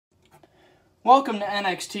Welcome to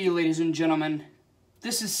NXT, ladies and gentlemen.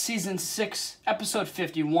 This is Season 6, Episode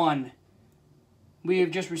 51. We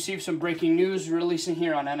have just received some breaking news releasing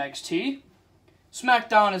here on NXT.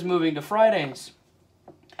 SmackDown is moving to Fridays.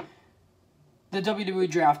 The WWE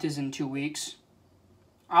draft is in 2 weeks.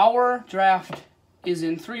 Our draft is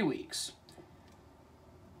in 3 weeks.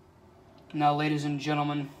 Now, ladies and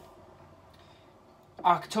gentlemen,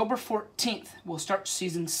 October 14th will start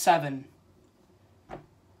Season 7.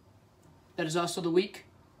 That is also the week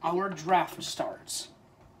our draft starts.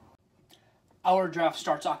 Our draft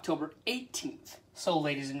starts October 18th. So,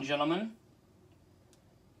 ladies and gentlemen,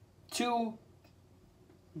 to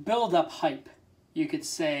build up hype, you could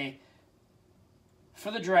say, for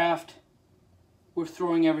the draft, we're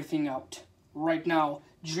throwing everything out. Right now,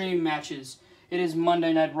 dream matches. It is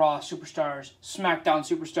Monday Night Raw superstars, SmackDown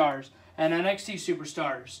superstars, and NXT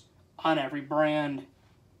superstars on every brand.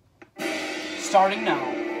 Starting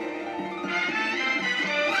now.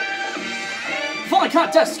 Following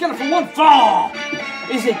contest scheduled for one fall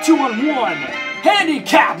is a 2-on-1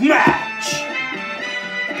 handicap match.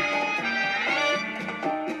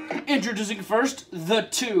 Introducing first, the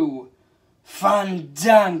two,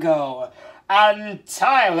 Fandango and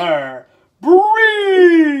Tyler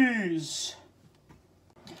Breeze.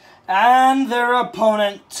 And their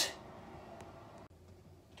opponent,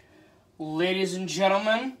 ladies and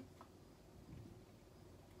gentlemen,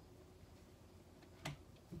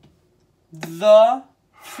 The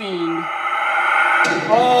Fiend.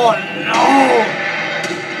 Oh no!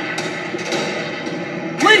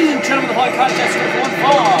 Ladies and gentlemen, the following contest is for one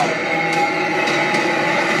fall.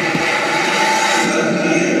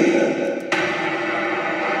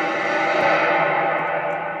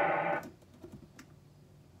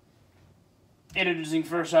 Introducing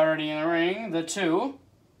first already in the ring, the two,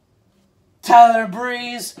 Tyler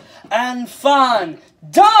Breeze and Fandango.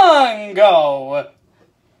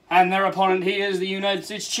 And their opponent, he is the United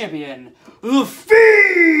States Champion, The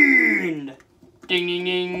Fiend! Ding, ding,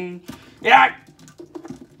 ding. Yeah!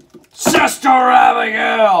 Sister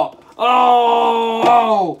Abigail!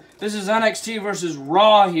 Oh! This is NXT versus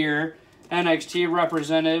Raw here. NXT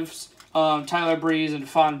representatives, Tyler Breeze and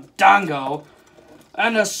Fandango.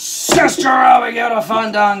 And the Sister Abigail to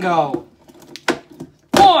Fandango.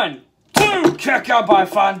 1, 2, kick out by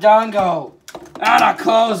Fandango. And a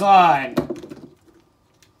clothesline.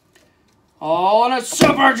 Oh, and a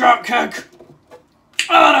super drop kick.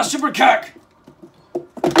 Oh, and a super kick.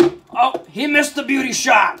 Oh, he missed the beauty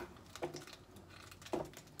shot.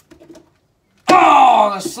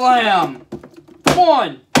 Oh, the slam.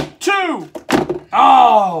 1, 2.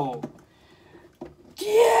 Oh.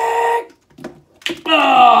 Yeah.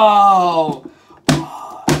 Oh.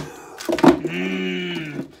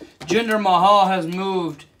 Jinder Mahal has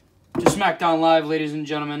moved to SmackDown Live, ladies and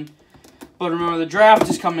gentlemen. But remember, the draft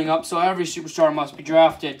is coming up, so every superstar must be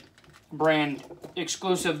drafted. Brand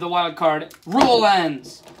exclusive, the wild card rule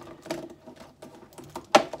ends.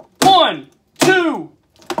 1, 2.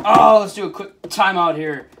 Oh, let's do a quick timeout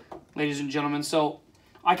here, ladies and gentlemen. So,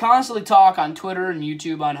 I constantly talk on Twitter and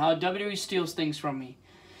YouTube on how WWE steals things from me.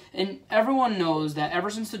 And everyone knows that ever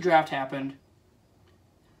since the draft happened,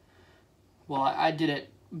 well, I did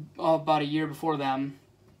it about a year before them.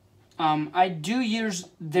 I do use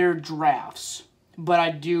their drafts, but I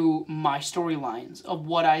do my storylines of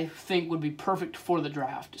what I think would be perfect for the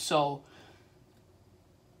draft. So,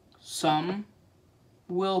 some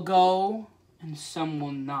will go and some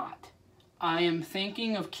will not. I am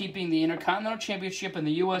thinking of keeping the Intercontinental Championship and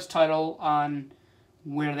the U.S. title on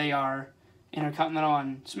where they are. Intercontinental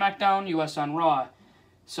on SmackDown, U.S. on Raw.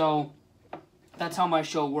 So, that's how my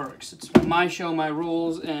show works. It's my show, my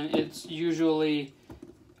rules, and it's usually...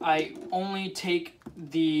 I only take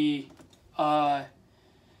the per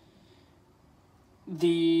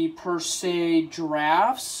se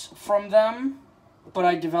drafts from them, but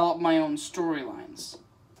I develop my own storylines.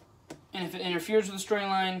 And if it interferes with the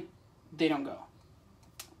storyline, they don't go.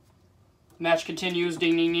 Match continues.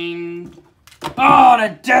 Ding, ding, ding. Oh, and a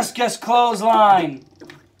discus clothesline.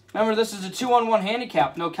 Remember, this is a 2-on-1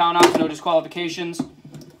 handicap. No countouts, no disqualifications.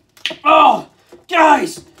 Oh,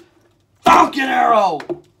 guys! Falcon Arrow!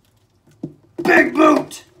 Big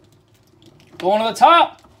boot! Going to the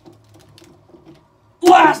top.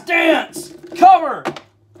 Last dance! Cover!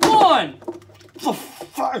 1! The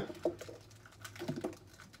fuck?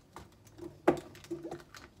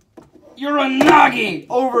 Uranagi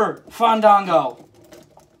over Fandango.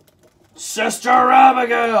 Sister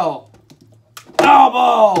Abigail.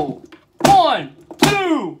 Elbow. 1,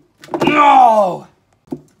 2. No!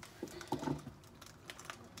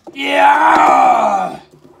 Yeah!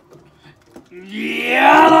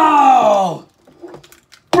 Yellow!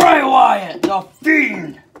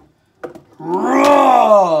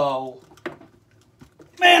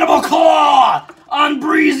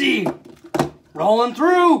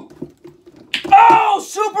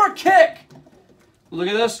 kick. Look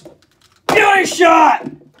at this. Beauty shot.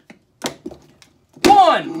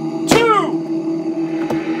 1, 2.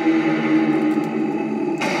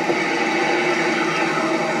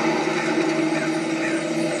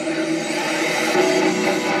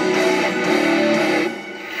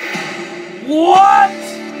 What?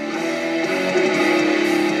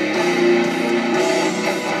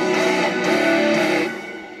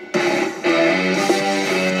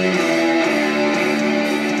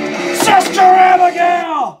 Sister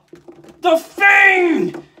Abigail! The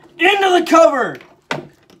Fiend! Into the cover!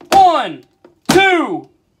 1, 2,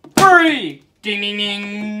 3! Ding ding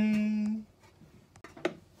ding!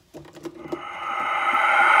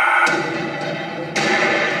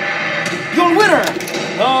 Your winner!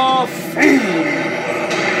 The Fiend!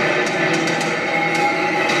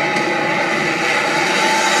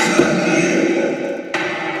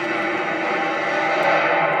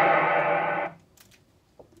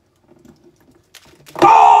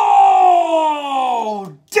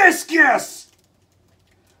 Oh! Discus!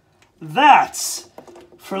 That's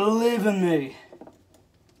for leaving me.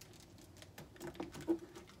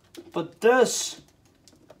 But this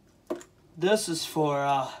is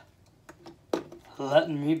for,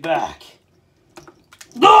 letting me back.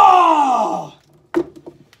 Oh!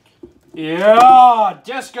 Yeah,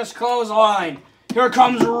 discus clothesline. Here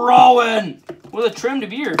comes Rowan with a trimmed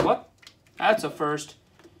beard. What? That's a first.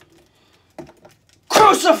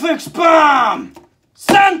 Crucifix bomb!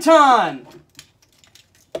 Senton!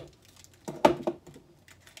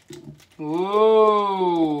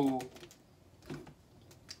 Ooh.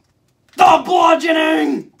 The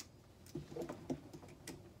bludgeoning!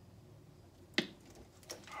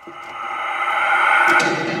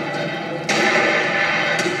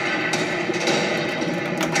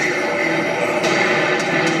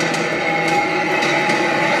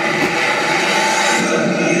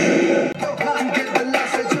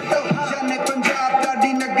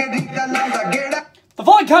 The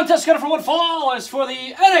following contest scheduled for one fall is for the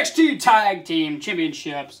NXT Tag Team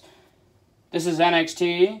Championships. This is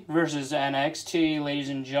NXT versus NXT, ladies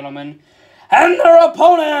and gentlemen, and their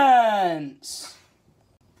opponents.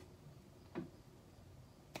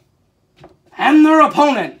 And their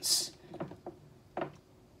opponents.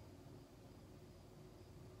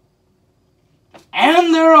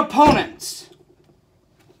 And their opponents.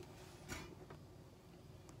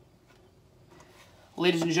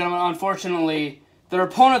 Ladies and gentlemen, unfortunately, their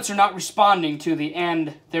opponents are not responding to the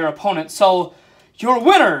and their opponents. So, your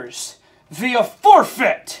winners via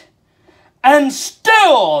forfeit and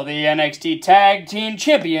still the NXT Tag Team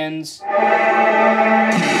Champions. What?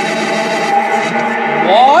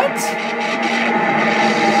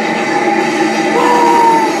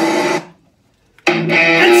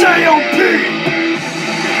 It's AOP!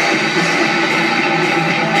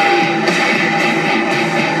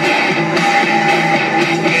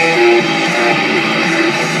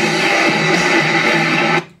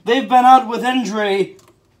 They've been out with injury.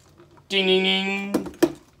 Ding ding ding.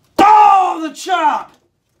 Oh, the chop!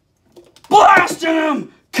 Blasting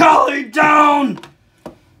him! Collie down!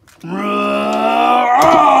 Oh!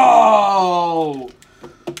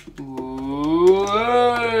 Ooh-ay.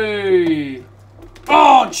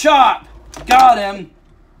 Oh, chop! Got him.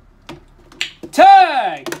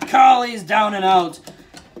 Tag! Collie's down and out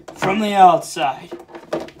from the outside.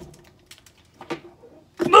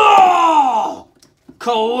 Oh!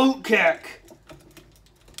 Kalute kick.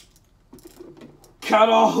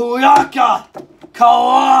 Karahuaka.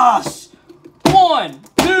 Kalas. 1,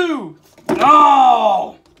 2.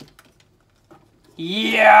 No.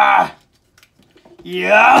 Yeah.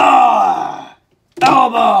 Yeah.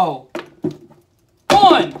 Elbow.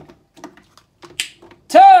 1.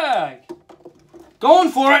 Tag. Going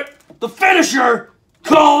for it. The finisher.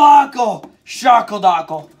 Kalako.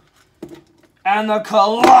 Shackledockle. And the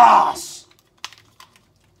Kalass.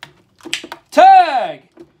 Tag!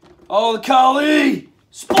 Oh, the Kali!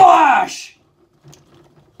 Splash!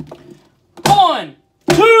 1,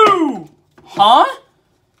 2! Huh?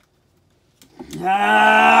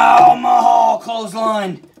 Ow, Mahal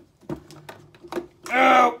clothesline.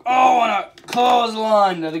 Oh, and a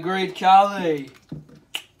clothesline to the great Kali.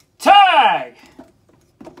 Tag!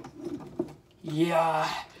 Yeah,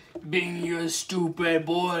 being you stupid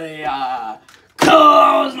boy.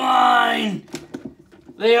 Clothesline!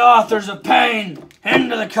 The Authors of Pain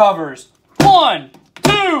into the covers. 1,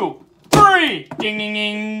 2, 3. Ding ding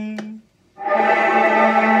ding.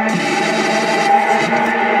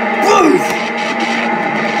 Booth!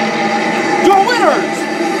 Your winners!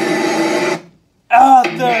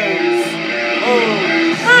 Authors of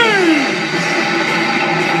Pain!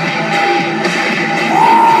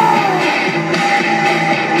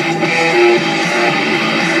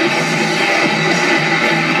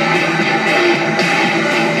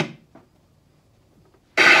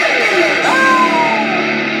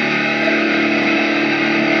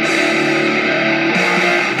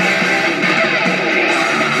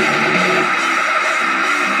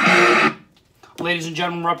 ladies and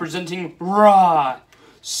gentlemen, representing Raw,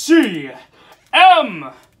 CM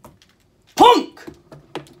Punk.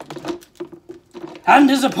 And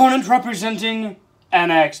his opponent representing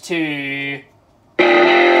NXT.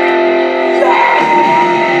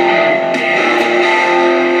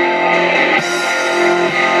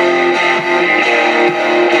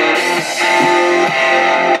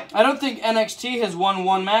 I don't think NXT has won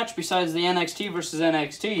one match besides the NXT versus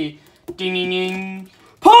NXT. Ding ding ding.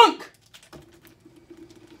 Punk!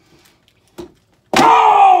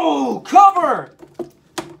 Oh! Cover!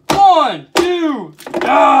 1, 2,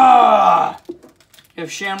 ah!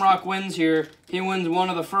 If Shamrock wins here, he wins one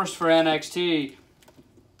of the first for NXT.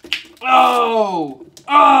 Oh!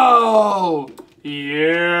 Oh!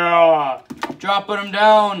 Yeah! Dropping him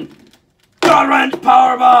down. God wrench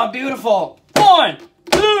powerbomb. Beautiful. 1,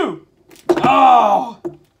 2. Oh!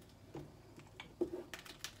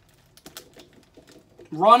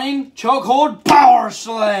 Running chokehold power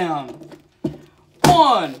slam.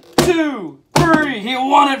 1, 2, 3. He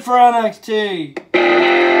won it for NXT.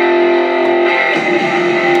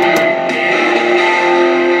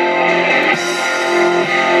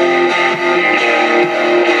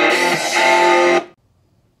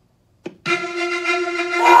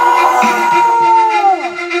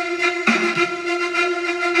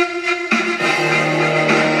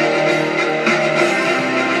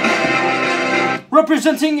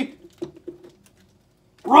 Representing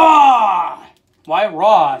Raw. Why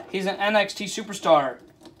Raw? He's an NXT superstar.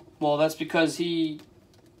 Well, that's because he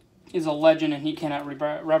is a legend and he cannot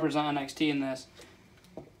represent NXT in this.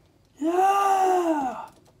 Yeah.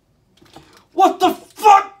 What the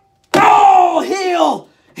fuck? Oh, heel!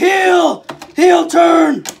 Heel! Heel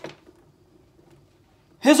turn!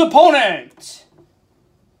 His opponent!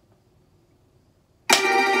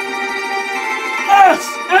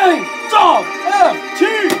 S-A-W-F-T!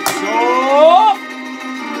 Soft!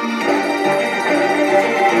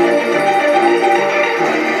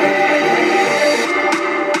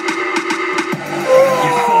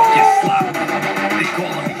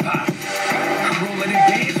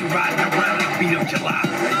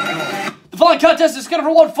 The following contest is scheduled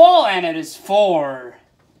for one fall, and it is for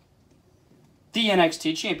the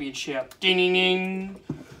NXT Championship. Ding ding ding.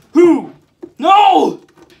 Who? No!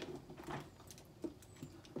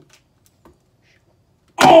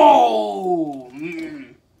 Oh!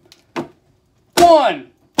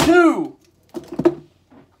 1, 2.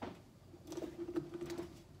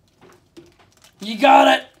 You got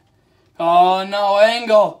it. Oh no,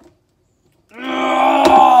 Angle.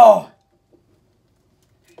 Oh!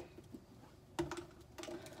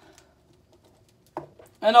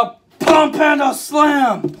 And a pump and a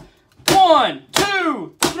slam. 1,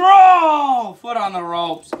 2, throw! Foot on the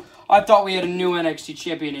ropes. I thought we had a new NXT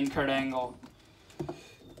champion in Kurt Angle.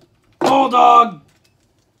 Bulldog.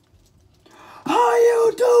 How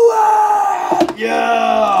you doing?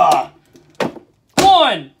 Yeah.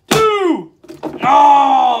 1, 2.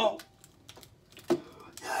 Oh.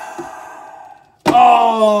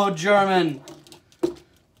 Oh, German.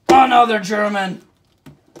 Another German.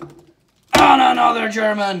 And another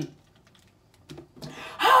German.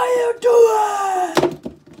 How you doing?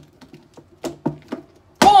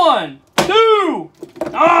 1, 2.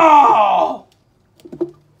 Oh.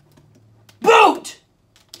 Boot.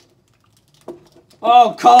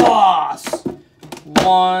 Oh, Colossus.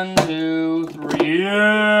 1, 2, 3.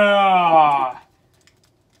 Yeah.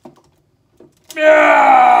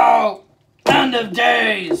 Yeah. End of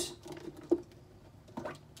days.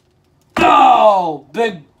 Oh,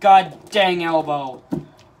 big god dang elbow.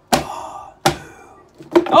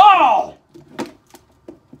 Oh!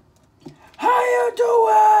 How you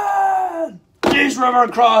doing? East River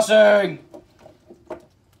Crossing.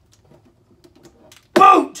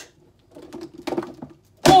 Boot.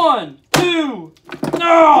 1, 2.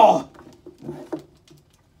 No.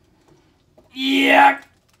 Yeah.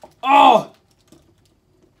 Oh.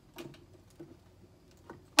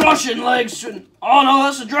 Russian legs. Oh no,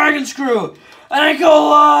 that's a dragon screw. An ankle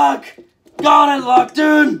lock. Got it, locked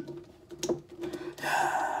in.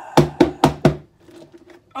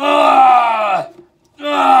 Oh.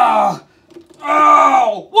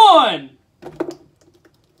 1,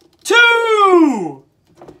 2.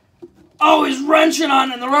 Oh, he's wrenching on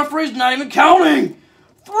it and the referee's not even counting.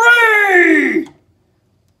 3.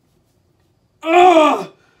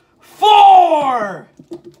 4.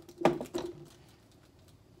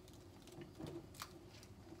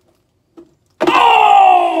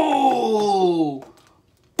 Oh!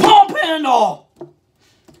 Pump handle!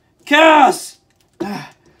 Cass!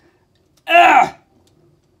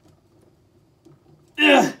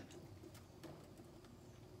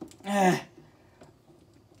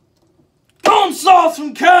 falls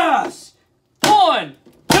from Cass. 1,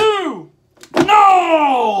 2,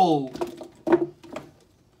 no!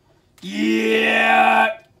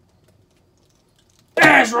 Yeah!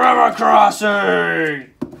 It's river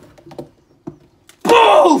crossing!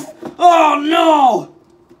 Poof! Oh no!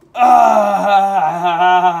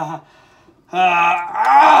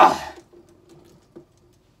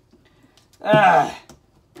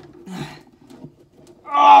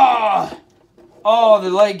 Oh, the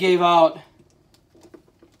leg gave out.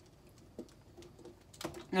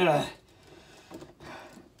 Yeah!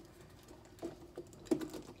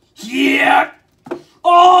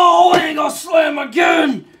 Oh, angle slam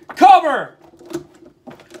again! Cover!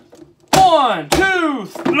 1, 2,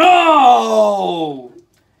 no!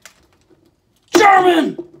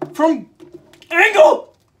 German from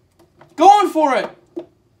Angle! Going for it!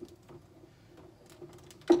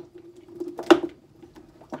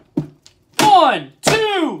 One,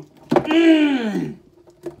 two!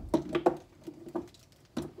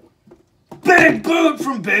 Big boot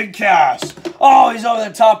from Big Cass! Oh, he's over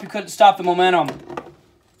the top, he couldn't stop the momentum.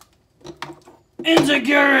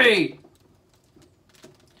 Enziguri!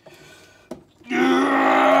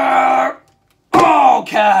 Oh,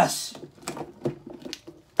 Cass!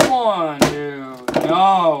 1, 2,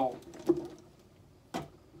 no!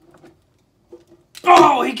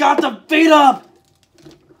 Oh, he got the beat up!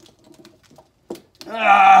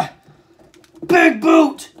 Big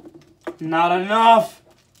boot! Not enough!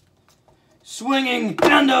 Swinging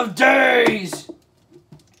end of days!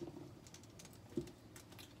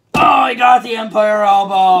 Oh, he got the Empire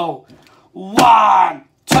Elbow! 1,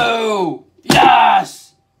 2,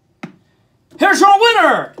 yes! Here's your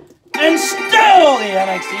winner! And still the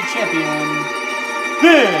NXT champion,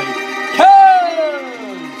 Big Cass!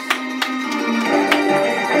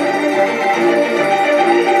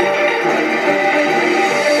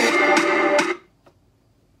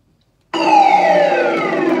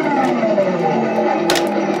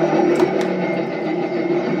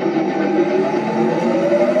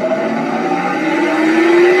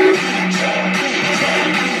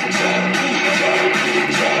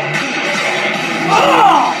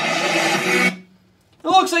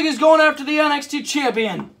 Looks like he's going after the NXT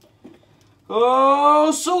champion.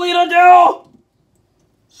 Oh, Salida Del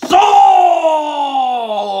Sol!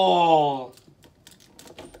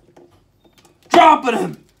 Dropping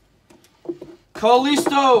him.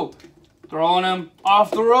 Kalisto throwing him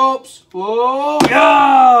off the ropes. Oh,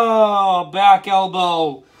 yeah! Back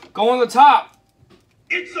elbow. Going to the top.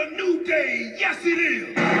 It's a new day. Yes, it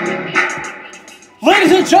is.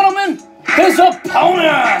 Ladies and gentlemen, his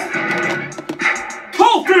opponent.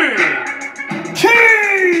 Kofi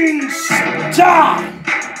Kingston!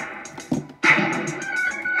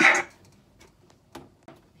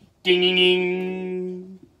 Ding ding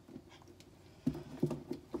ding.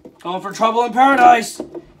 Going for trouble in paradise.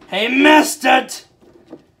 He missed it.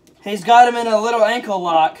 He's got him in a little ankle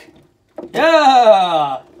lock.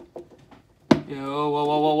 Yeah. Yo, whoa,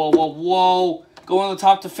 whoa, whoa, whoa, whoa, whoa. Going to the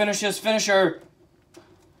top to finish his finisher.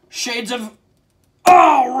 Shades of...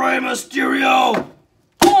 Oh, Rey Mysterio.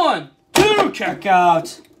 1, 2, kick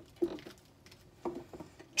out.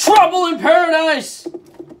 Trouble in paradise.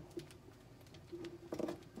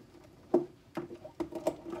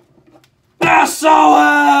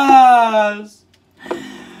 SOS.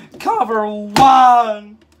 Cover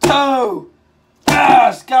 1, 2.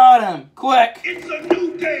 Yes, got him. Quick. It's a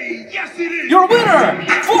new day. Yes, it is. Your winner,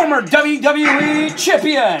 former WWE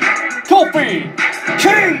champion, Kofi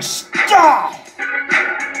Kingston.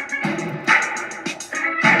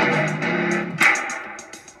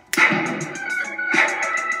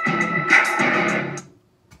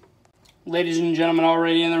 Ladies and gentlemen,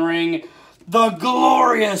 already in the ring, the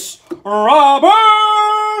glorious Robert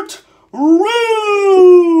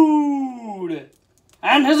Roode!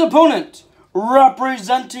 And his opponent,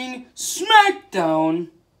 representing SmackDown.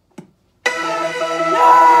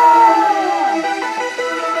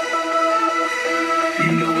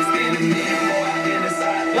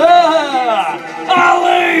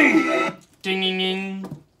 Ali! Ding ding ding.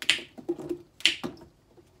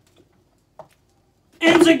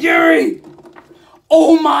 Enziguri!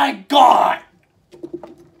 Oh my god!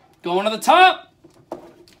 Going to the top.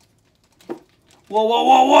 Whoa, whoa,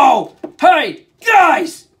 whoa, whoa! Hey,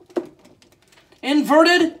 guys!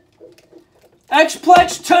 Inverted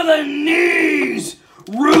X-Plex to the knees!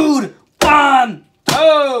 Roode 1,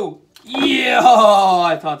 2! Yeah!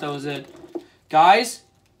 I thought that was it. Guys,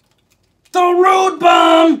 the Roode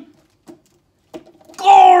Bomb!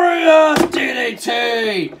 Glorious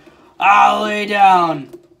DDT! Ali down.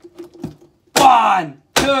 1,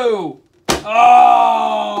 2,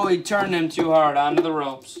 Oh, he turned him too hard onto the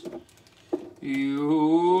ropes.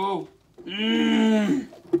 You.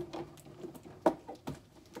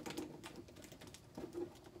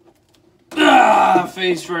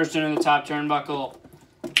 Face first into the top turnbuckle.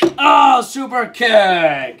 Oh, super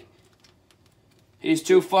kick. He's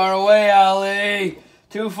too far away, Ali.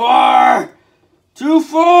 Too far. Too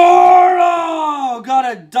far. Oh, got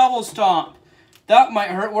a double stomp. That might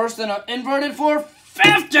hurt worse than an inverted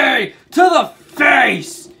 450 to the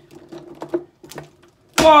face.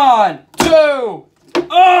 1, 2.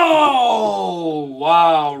 Oh,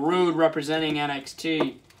 wow. Rude representing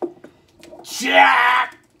NXT.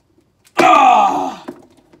 Jack. Oh.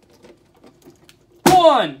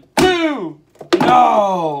 1, 2.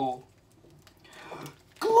 No.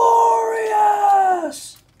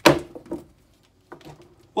 Glorious.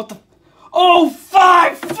 What the? Oh,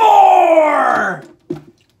 5, 4.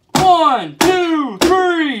 1, 2,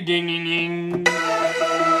 3. Ding, ding, ding.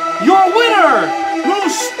 Your winner,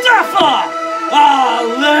 Mustafa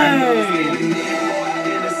Ali.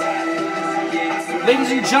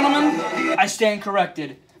 Ladies and gentlemen, I stand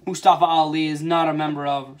corrected. Mustafa Ali is not a member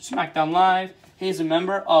of SmackDown Live. He is a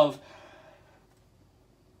member of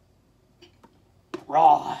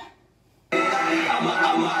Raw.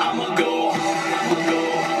 I'ma go.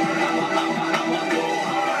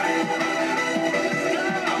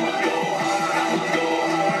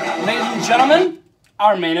 Ladies and gentlemen,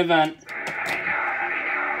 our main event.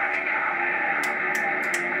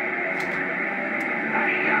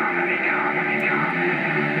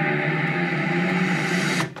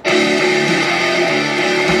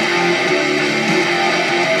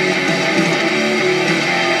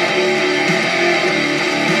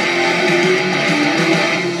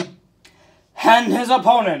 And his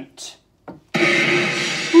opponent.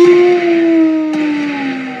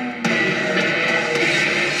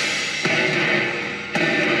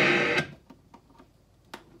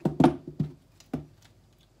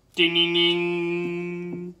 Ding, ding,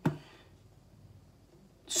 ding.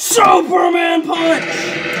 Superman punch!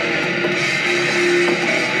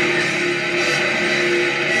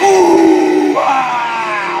 Ooh!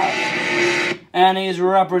 Wow! And he's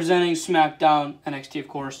representing SmackDown, NXT, of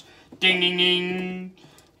course. Ding, ding, ding.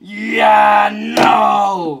 Yeah,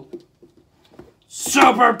 no!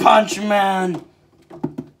 Super Punch Man.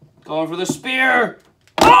 Going for the spear.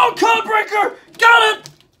 Oh, Codebreaker! Got it!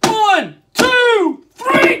 1, 2,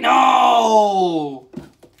 3. No!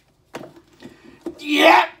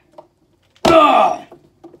 Yeah! Ugh.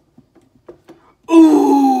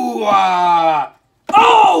 Ooh! Ah!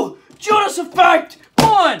 Oh! Judas Effect!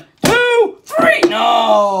 1, 2, 3.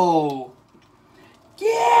 No!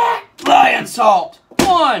 Yeah! Lion Salt!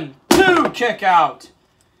 1, 2, kick out.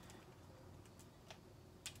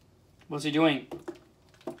 What's he doing?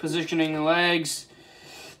 Positioning the legs.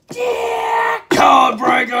 Yeah!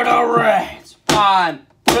 Codebreaker to Reigns. 1,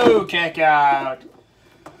 2, kick out.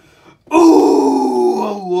 Ooh!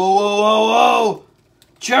 Whoa, whoa, whoa, whoa!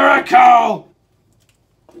 Jericho!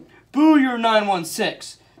 Boo your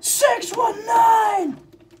 916. 619!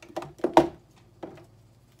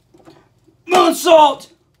 Moonsault!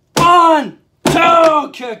 1, 2,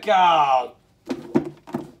 kick out.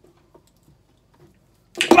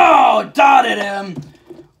 Oh, dotted him.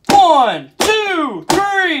 1, 2,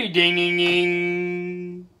 3. Ding, ding,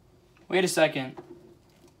 ding. Wait a second.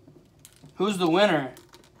 Who's the winner?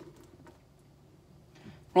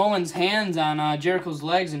 Roman's hands on Jericho's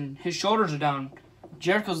legs and his shoulders are down.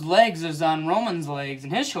 Jericho's legs is on Roman's legs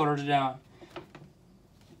and his shoulders are down.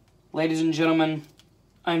 Ladies and gentlemen,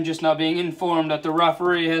 I'm just now being informed that the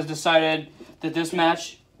referee has decided that this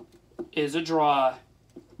match is a draw.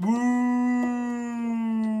 Woo!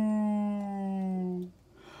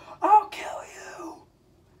 I'll kill you.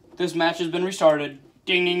 This match has been restarted.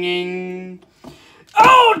 Ding, ding, ding.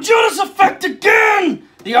 Oh, Judas Effect again!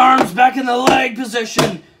 The arms back in the leg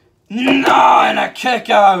position. No, and a kick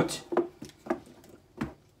out.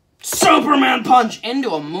 Superman punch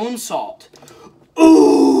into a moonsault.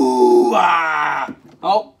 Ooh, ah.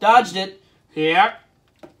 Oh, dodged it. Here.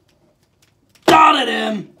 Dotted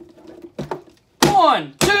him.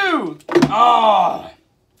 1, 2. Oh.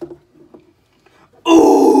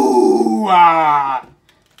 Ooh, ah.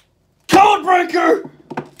 Codebreaker.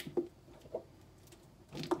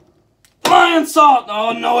 Lion Salt.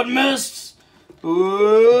 Oh, no, it missed.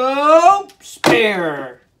 Ooh,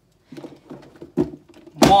 spear.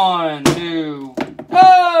 1, 2.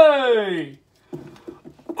 Hey.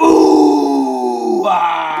 Ooh,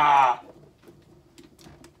 ah.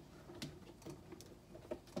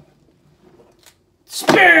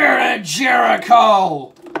 Spear to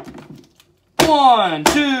Jericho. 1,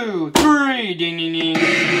 2, 3. Ding, ding, ding.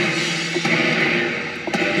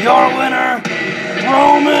 Your winner,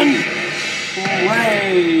 Roman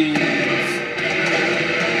Reigns.